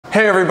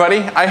Hey everybody,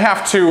 I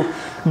have to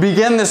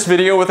begin this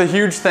video with a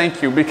huge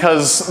thank you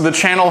because the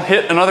channel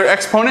hit another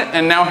exponent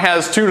and now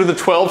has 2 to the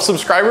 12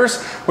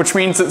 subscribers, which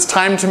means it's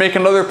time to make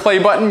another play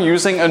button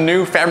using a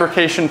new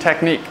fabrication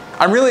technique.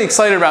 I'm really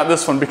excited about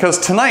this one because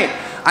tonight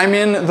I'm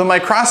in the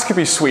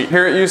microscopy suite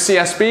here at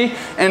UCSB,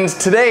 and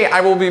today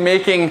I will be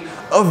making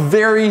a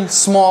very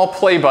small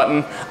play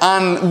button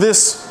on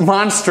this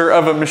monster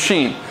of a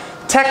machine.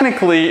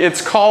 Technically,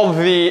 it's called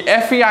the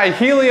FEI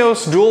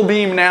Helios Dual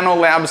Beam Nano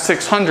Lab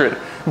 600,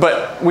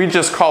 but we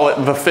just call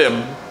it the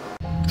FIB.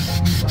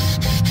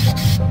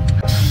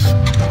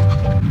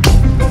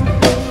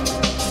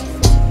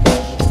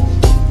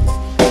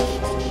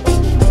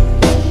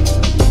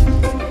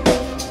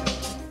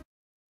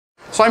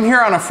 So I'm here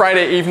on a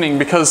Friday evening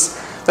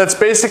because that's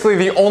basically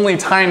the only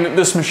time that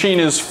this machine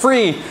is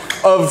free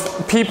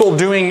of people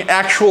doing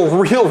actual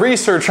real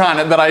research on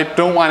it that I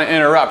don't want to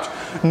interrupt.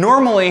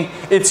 Normally,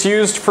 it's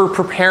used for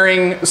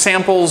preparing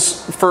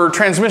samples for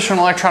transmission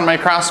electron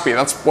microscopy.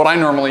 That's what I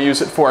normally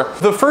use it for.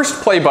 The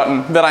first play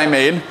button that I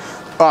made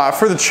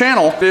for the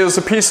channel is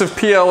a piece of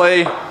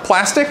PLA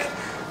plastic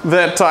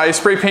that I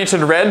spray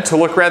painted red to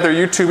look rather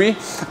YouTube-y,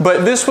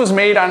 but this was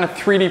made on a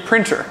 3D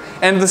printer.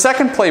 And the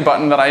second play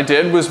button that I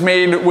did was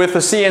made with a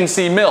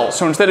CNC mill.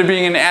 So instead of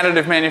being an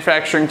additive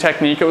manufacturing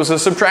technique, it was a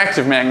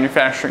subtractive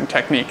manufacturing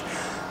technique.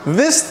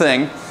 This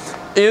thing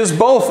is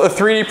both a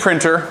 3D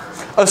printer,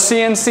 a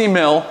CNC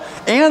mill,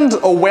 and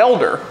a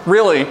welder,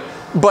 really.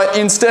 But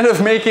instead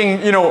of making,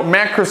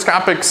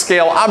 macroscopic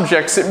scale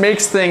objects, it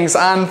makes things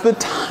on the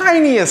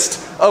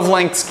tiniest of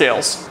length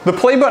scales. The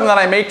play button that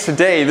I make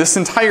today, this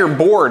entire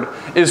board,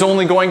 is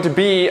only going to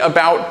be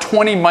about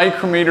 20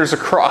 micrometers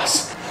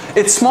across.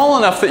 It's small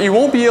enough that you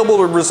won't be able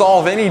to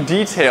resolve any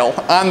detail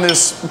on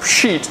this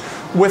sheet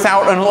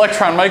without an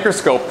electron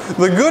microscope.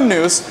 The good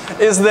news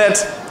is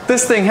that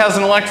this thing has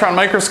an electron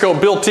microscope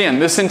built in.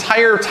 This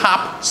entire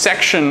top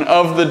section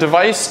of the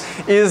device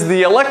is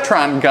the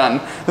electron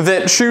gun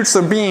that shoots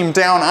a beam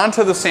down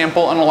onto the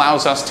sample and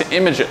allows us to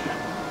image it.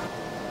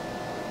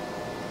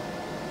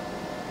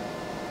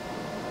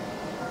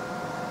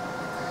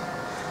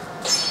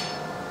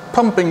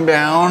 Pumping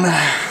down.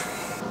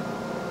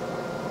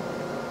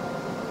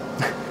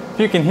 If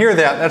you can hear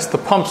that, that's the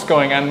pumps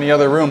going on in the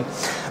other room.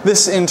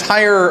 This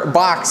entire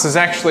box is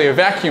actually a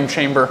vacuum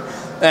chamber,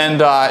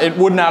 and it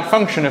would not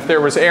function if there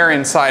was air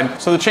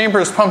inside. So the chamber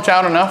is pumped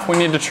out enough. We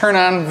need to turn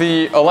on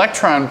the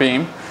electron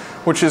beam,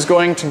 which is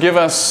going to give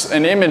us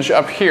an image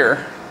up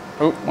here.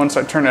 Oh, once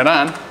I turn it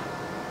on,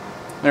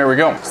 there we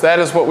go. So that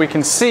is what we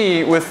can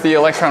see with the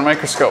electron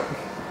microscope.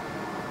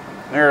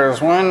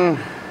 There's one.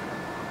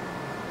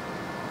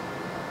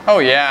 Oh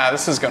yeah,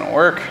 this is gonna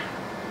work.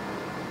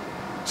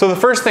 So the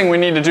first thing we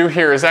need to do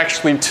here is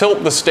actually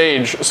tilt the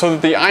stage so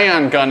that the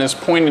ion gun is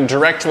pointed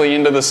directly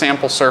into the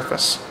sample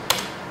surface.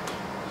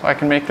 So I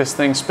can make this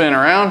thing spin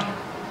around.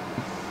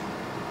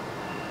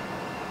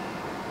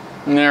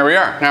 And there we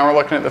are. Now we're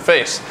looking at the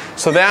face.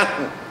 So that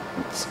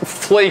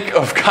flake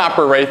of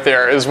copper right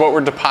there is what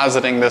we're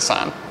depositing this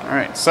on. All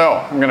right, so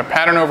I'm going to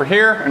pattern over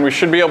here, and we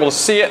should be able to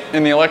see it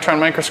in the electron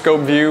microscope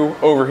view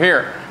over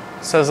here.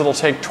 It says it'll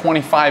take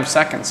 25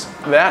 seconds.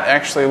 That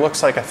actually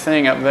looks like a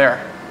thing up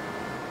there.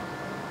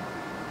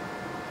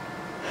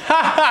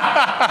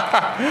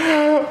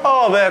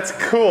 Oh, that's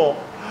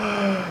cool.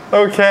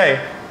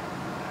 Okay.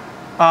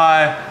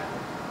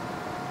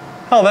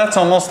 Oh, that's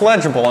almost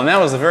legible, and that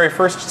was the very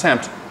first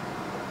attempt.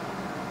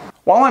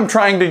 While I'm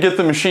trying to get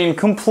the machine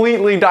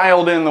completely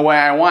dialed in the way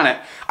I want it,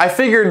 I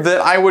figured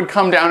that I would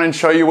come down and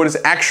show you what is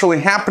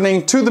actually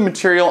happening to the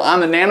material on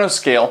the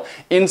nanoscale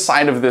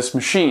inside of this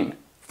machine.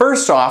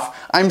 First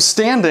off, I'm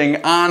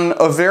standing on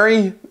a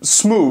very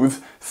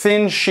smooth,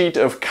 thin sheet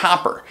of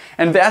copper,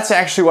 and that's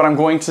actually what I'm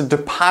going to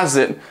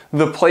deposit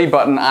the play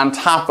button on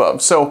top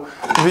of. So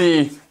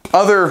the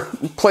other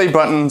play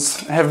buttons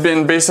have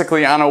been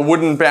basically on a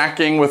wooden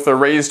backing with a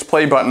raised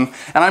play button,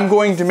 and I'm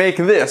going to make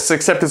this,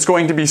 except it's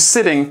going to be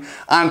sitting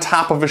on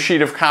top of a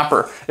sheet of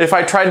copper. If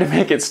I tried to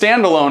make it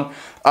standalone,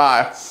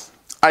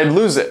 I'd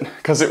lose it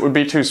because it would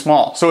be too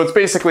small. So it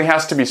basically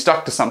has to be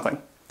stuck to something.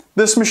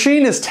 This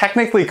machine is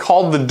technically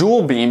called the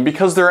dual beam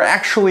because there are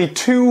actually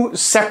 2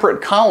 separate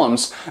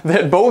columns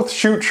that both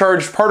shoot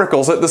charged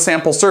particles at the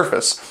sample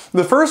surface.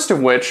 The first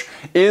of which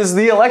is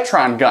the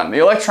electron gun, the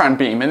electron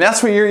beam, and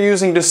that's what you're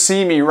using to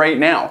see me right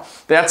now.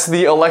 That's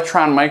the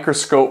electron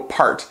microscope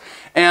part.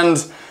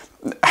 And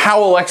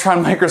how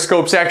electron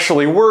microscopes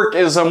actually work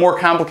is a more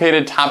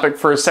complicated topic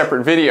for a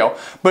separate video.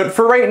 But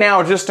for right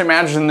now, just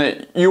imagine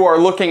that you are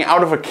looking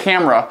out of a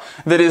camera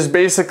that is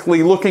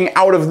basically looking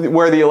out of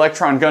where the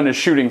electron gun is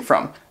shooting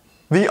from.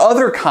 The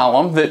other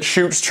column that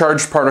shoots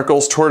charged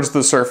particles towards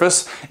the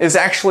surface is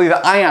actually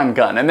the ion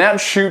gun, and that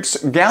shoots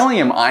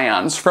gallium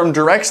ions from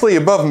directly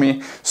above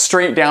me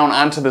straight down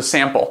onto the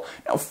sample.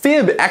 Now,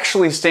 FIB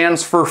actually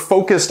stands for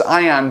focused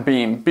ion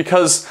beam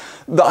because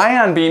the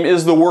ion beam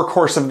is the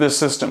workhorse of this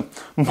system.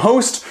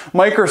 Most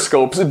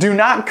microscopes do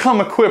not come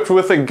equipped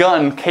with a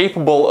gun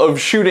capable of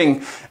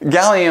shooting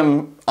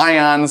gallium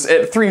ions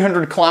at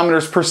 300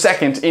 kilometers per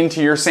second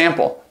into your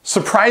sample.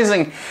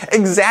 Surprising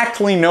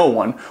exactly no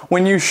one,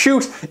 when you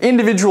shoot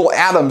individual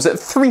atoms at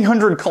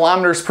 300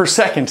 kilometers per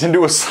second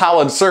into a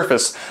solid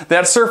surface,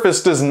 that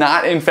surface does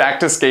not in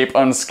fact escape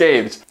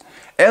unscathed.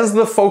 As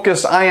the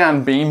focused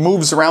ion beam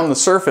moves around the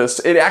surface,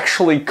 it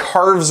actually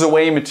carves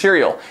away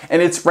material,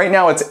 and right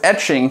now it's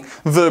etching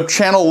the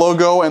channel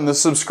logo and the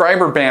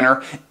subscriber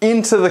banner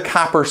into the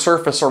copper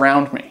surface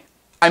around me.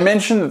 I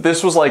mentioned that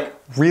this was like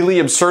really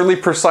absurdly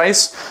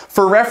precise.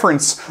 For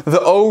reference,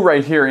 the O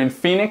right here in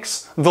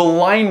Phoenix, the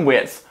line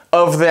width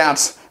of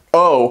that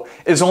O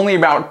is only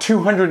about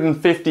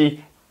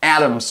 250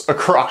 atoms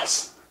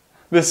across.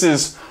 This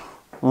is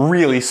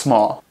really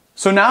small.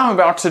 So now I'm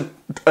about to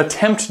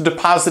attempt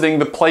depositing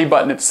the play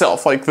button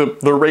itself, like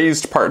the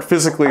raised part,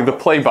 physically the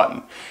play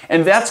button.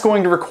 And that's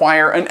going to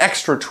require an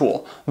extra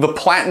tool, the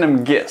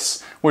platinum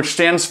GIS, which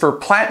stands for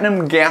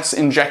Platinum Gas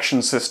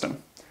Injection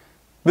System.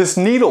 This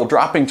needle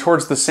dropping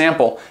towards the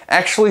sample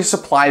actually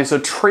supplies a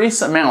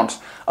trace amount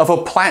of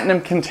a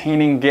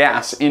platinum-containing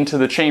gas into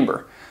the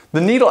chamber.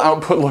 The needle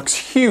output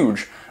looks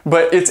huge,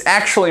 but it's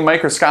actually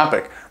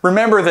microscopic.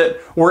 Remember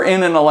that we're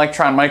in an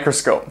electron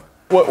microscope.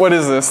 What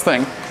is this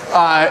thing?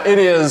 It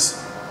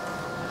is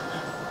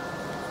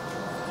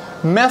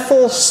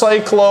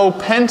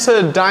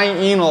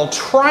methylcyclopentadienyl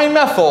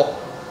trimethyl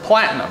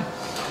platinum.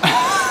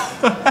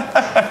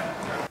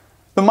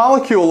 The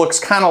molecule looks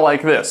kind of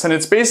like this, and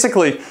it's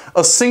basically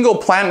a single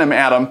platinum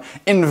atom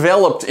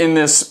enveloped in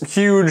this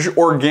huge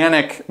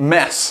organic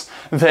mess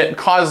that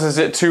causes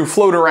it to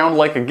float around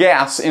like a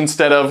gas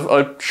instead of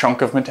a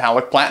chunk of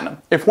metallic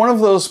platinum. If one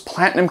of those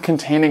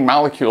platinum-containing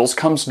molecules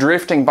comes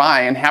drifting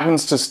by and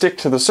happens to stick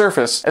to the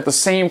surface at the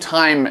same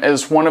time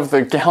as one of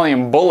the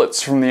gallium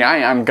bullets from the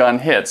ion gun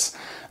hits,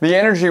 the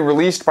energy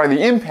released by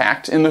the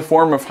impact in the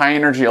form of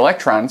high-energy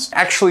electrons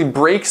actually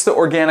breaks the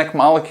organic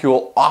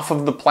molecule off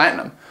of the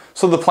platinum,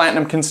 so the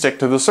platinum can stick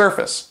to the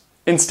surface.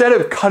 Instead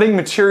of cutting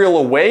material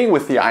away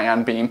with the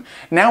ion beam,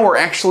 now we're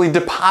actually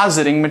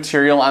depositing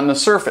material on the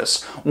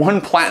surface, one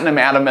platinum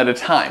atom at a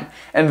time.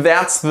 And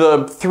that's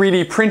the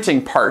 3D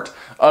printing part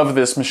of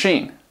this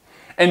machine.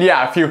 And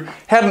yeah, if you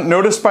hadn't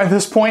noticed by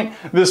this point,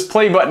 this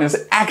play button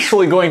is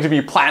actually going to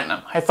be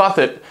platinum. I thought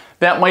that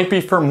might be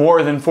for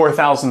more than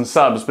 4,000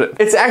 subs, but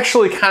it's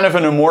actually kind of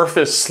an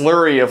amorphous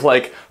slurry of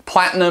like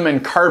platinum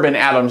and carbon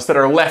atoms that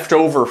are left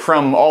over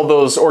from all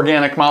those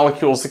organic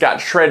molecules that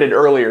got shredded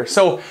earlier.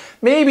 So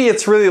maybe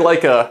it's really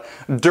like a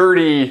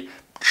dirty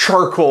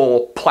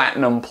charcoal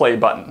platinum play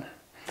button.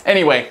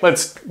 Anyway,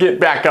 let's get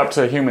back up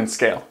to human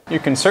scale. You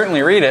can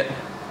certainly read it.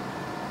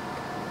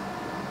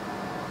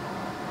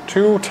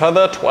 2 to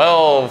the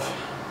 12.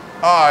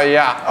 Oh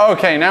yeah,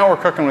 okay, now we're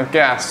cooking with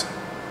gas.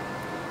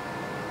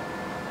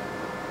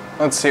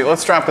 Let's see,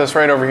 let's drop this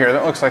right over here.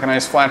 That looks like a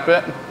nice flat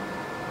bit.